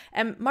discussions.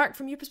 Mark,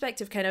 from your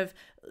perspective, kind of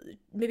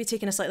maybe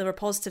taking a slightly more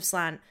positive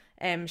slant,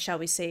 shall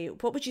we say,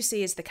 what would you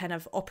say is the kind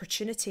of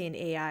opportunity in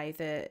AI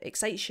that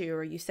excites you,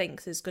 or you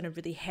think is going to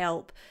really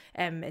help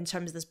in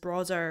terms of this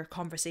broader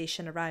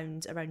conversation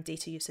around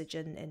data usage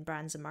in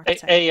brands and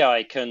marketing?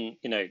 AI can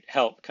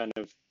help kind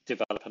of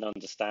develop an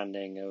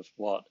understanding of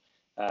what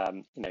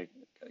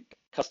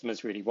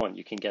customers really want.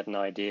 You can get an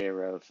idea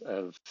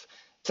of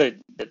so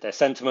their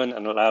sentiment,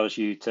 and allows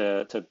you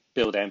to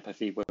build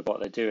empathy with what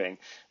they're doing.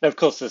 Now, of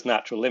course, there's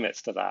natural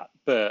limits to that,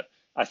 but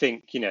I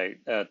think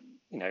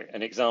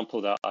an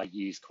example that I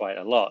use quite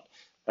a lot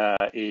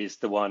is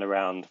the one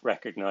around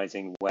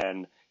recognizing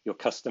when your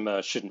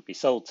customer shouldn't be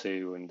sold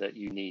to, and that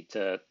you need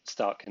to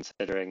start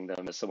considering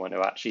them as someone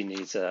who actually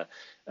needs a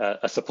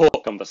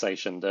support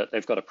conversation, that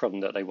they've got a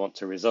problem that they want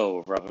to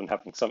resolve, rather than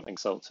having something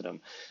sold to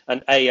them.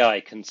 And AI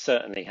can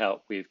certainly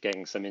help with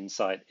getting some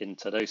insight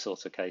into those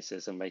sorts of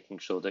cases and making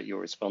sure that you're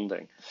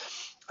responding.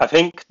 I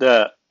think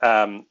that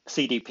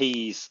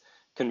CDPs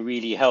can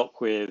really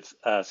help with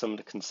some of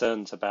the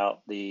concerns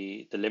about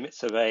the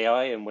limits of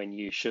AI and when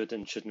you should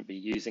and shouldn't be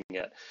using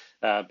it,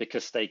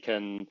 because they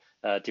can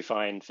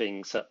define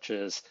things such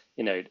as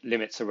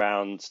limits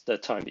around the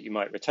time that you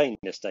might retain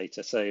this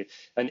data. So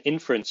an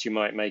inference you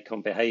might make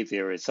on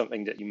behavior is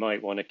something that you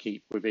might want to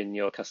keep within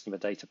your customer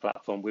data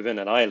platform within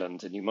an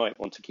island, and you might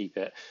want to keep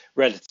it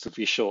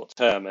relatively short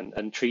term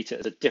and treat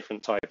it as a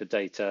different type of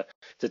data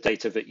to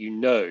data that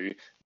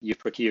you've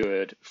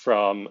procured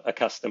from a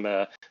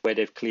customer, where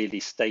they've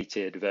clearly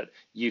stated that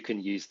you can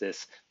use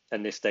this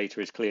and this data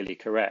is clearly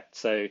correct.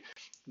 So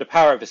the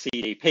power of a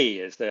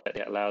CDP is that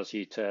it allows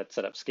you to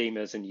set up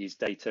schemas and use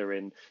data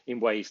in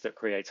ways that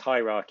creates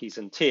hierarchies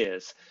and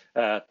tiers,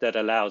 that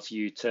allows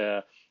you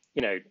to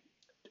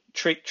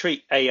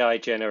treat AI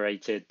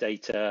generated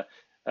data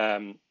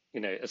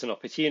as an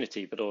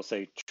opportunity, but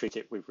also treat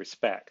it with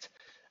respect.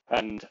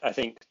 And I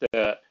think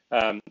that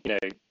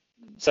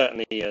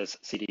certainly as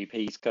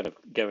CDPs kind of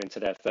go into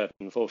their third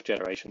and fourth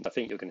generations, I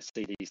think you're going to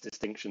see these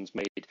distinctions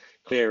made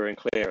clearer and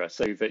clearer,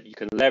 so that you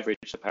can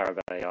leverage the power of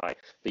AI,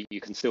 but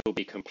you can still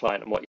be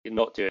compliant. And what you're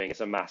not doing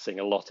is amassing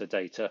a lot of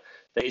data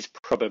that is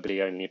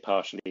probably only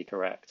partially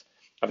correct.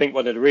 I think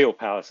one of the real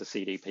powers of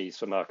CDPs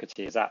for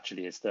marketers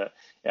actually is that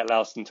it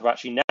allows them to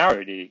actually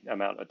narrow the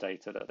amount of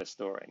data that they're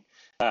storing.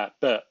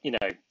 But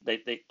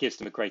it gives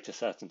them a greater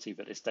certainty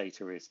that this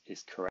data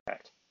is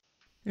correct.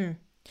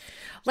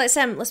 Let's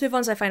move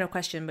on to our final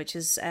question, which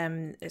is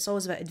it's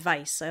always about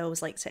advice. I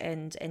always like to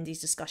end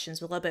these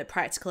discussions with a little bit of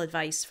practical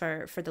advice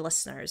for the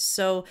listeners.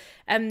 So,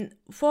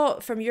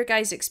 what from your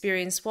guys'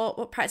 experience,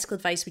 what practical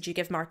advice would you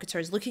give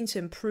marketers looking to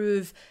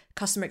improve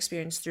customer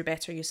experience through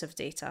better use of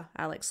data?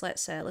 Alex,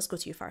 let's go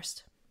to you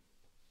first.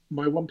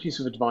 My one piece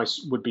of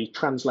advice would be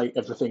translate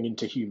everything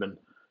into human.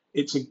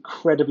 It's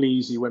incredibly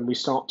easy when we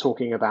start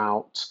talking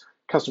about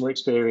customer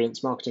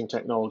experience, marketing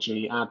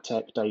technology, ad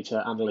tech,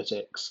 data,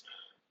 analytics,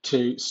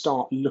 to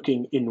start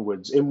looking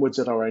inwards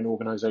at our own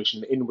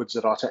organization, inwards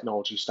at our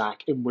technology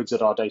stack, inwards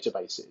at our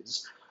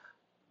databases.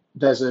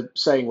 There's a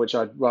saying which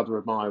I'd rather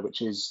admire,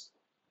 which is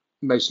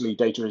mostly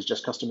data is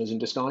just customers in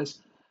disguise.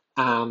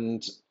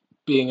 And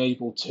being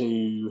able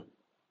to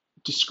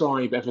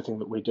describe everything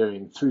that we're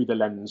doing through the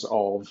lens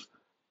of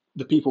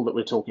the people that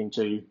we're talking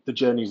to, the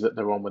journeys that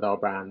they're on with our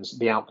brands,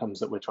 the outcomes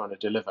that we're trying to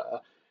deliver,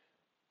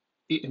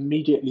 it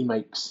immediately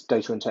makes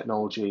data and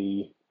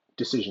technology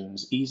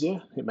decisions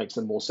easier, it makes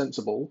them more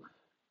sensible,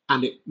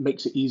 and it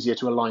makes it easier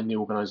to align the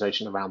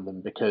organization around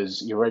them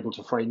because you're able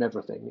to frame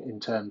everything in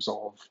terms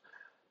of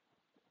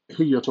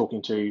who you're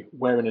talking to,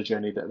 where in a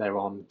journey that they're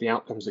on, the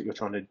outcomes that you're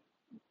trying to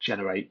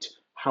generate,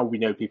 how we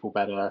know people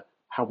better,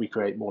 how we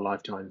create more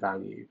lifetime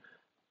value.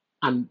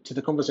 And to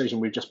the conversation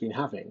we've just been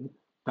having,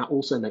 that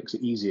also makes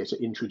it easier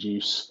to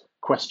introduce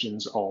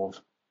questions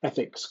of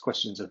ethics,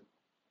 questions of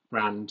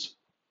brand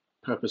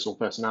purpose or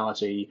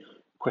personality,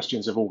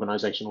 questions of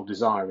organizational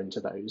desire into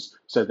those,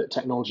 so that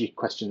technology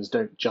questions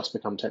don't just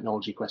become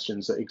technology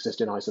questions that exist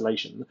in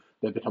isolation.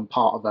 They become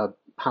part of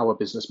how a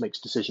business makes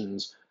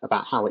decisions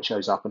about how it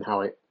shows up and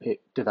how it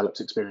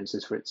develops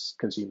experiences for its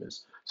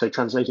consumers. So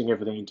translating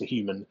everything into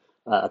human,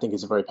 I think,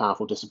 is a very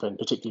powerful discipline,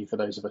 particularly for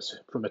those of us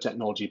from a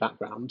technology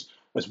background,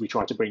 as we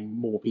try to bring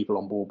more people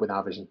on board with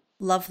our vision.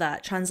 Love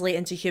that. Translate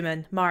into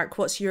human. Mark,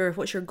 what's your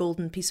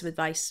golden piece of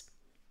advice?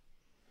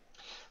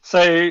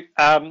 So,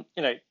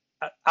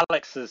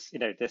 Alex's,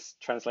 this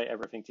translate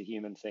everything to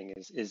human thing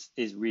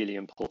is really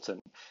important.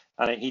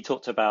 And he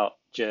talked about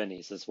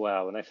journeys as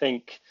well. And I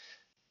think,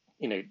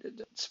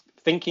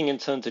 thinking in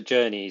terms of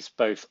journeys,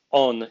 both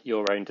on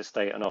your own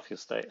estate and off your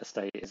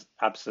estate is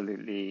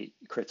absolutely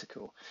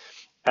critical.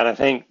 And I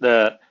think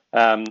that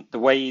the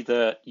way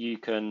that you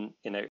can,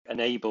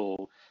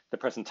 enable the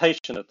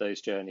presentation of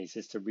those journeys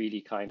is to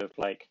really kind of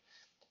like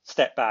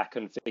step back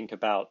and think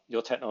about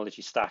your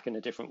technology stack in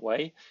a different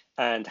way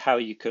and how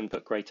you can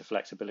put greater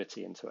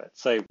flexibility into it.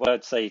 So what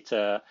I'd say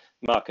to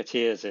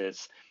marketeers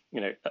is,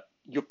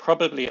 you're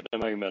probably at the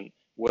moment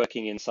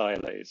working in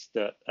silos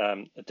that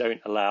don't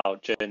allow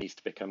journeys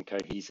to become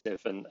cohesive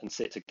and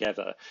sit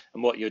together.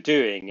 And what you're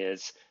doing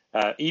is,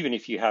 even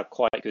if you have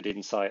quite good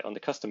insight on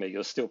the customer,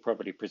 you're still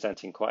probably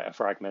presenting quite a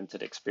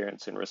fragmented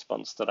experience in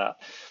response to that.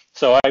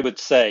 So I would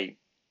say,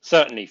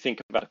 certainly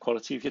think about the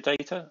quality of your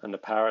data and the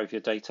power of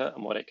your data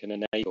and what it can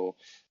enable.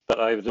 But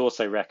I would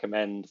also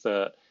recommend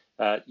that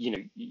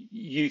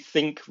you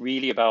think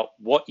really about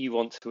what you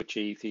want to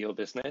achieve for your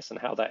business and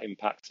how that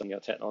impacts on your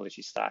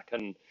technology stack.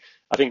 And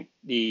I think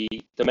the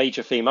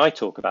major theme I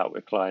talk about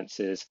with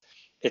clients is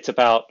it's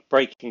about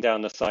breaking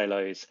down the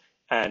silos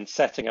and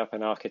setting up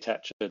an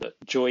architecture that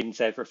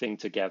joins everything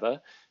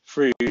together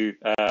through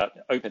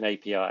open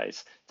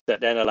APIs that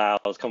then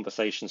allows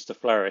conversations to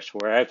flourish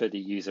wherever the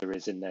user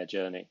is in their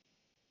journey.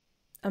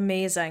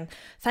 Amazing.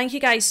 Thank you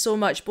guys so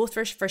much, both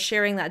for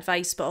sharing that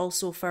advice, but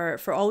also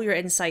for all your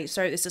insights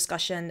throughout this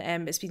discussion.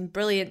 It's been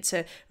brilliant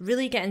to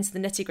really get into the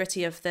nitty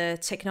gritty of the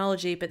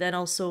technology, but then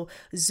also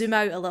zoom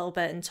out a little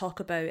bit and talk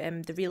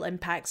about the real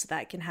impacts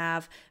that can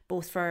have,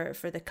 both for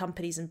the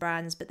companies and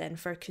brands, but then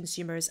for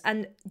consumers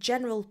and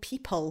general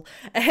people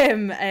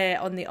on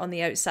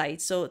the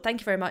outside. So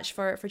thank you very much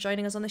for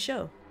joining us on the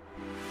show.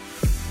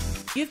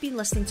 You've been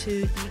listening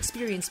to The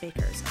Experience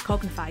Makers, a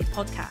Cognified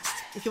podcast.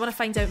 If you want to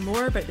find out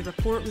more about the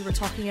report we were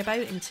talking about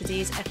in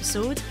today's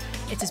episode,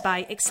 it is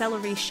by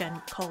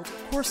Acceleration, called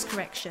Course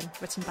Correction,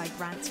 written by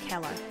Grant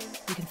Keller.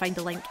 You can find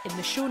the link in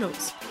the show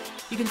notes.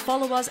 You can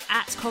follow us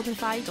at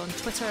Cognified on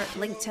Twitter,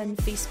 LinkedIn,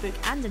 Facebook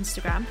and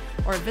Instagram,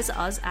 or visit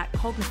us at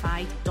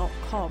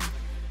cognified.com.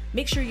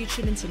 Make sure you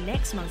tune into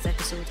next month's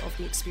episode of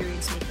The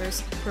Experience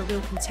Makers, where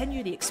we'll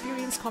continue the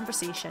experience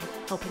conversation,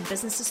 helping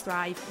businesses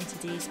thrive in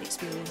today's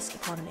experience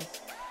economy.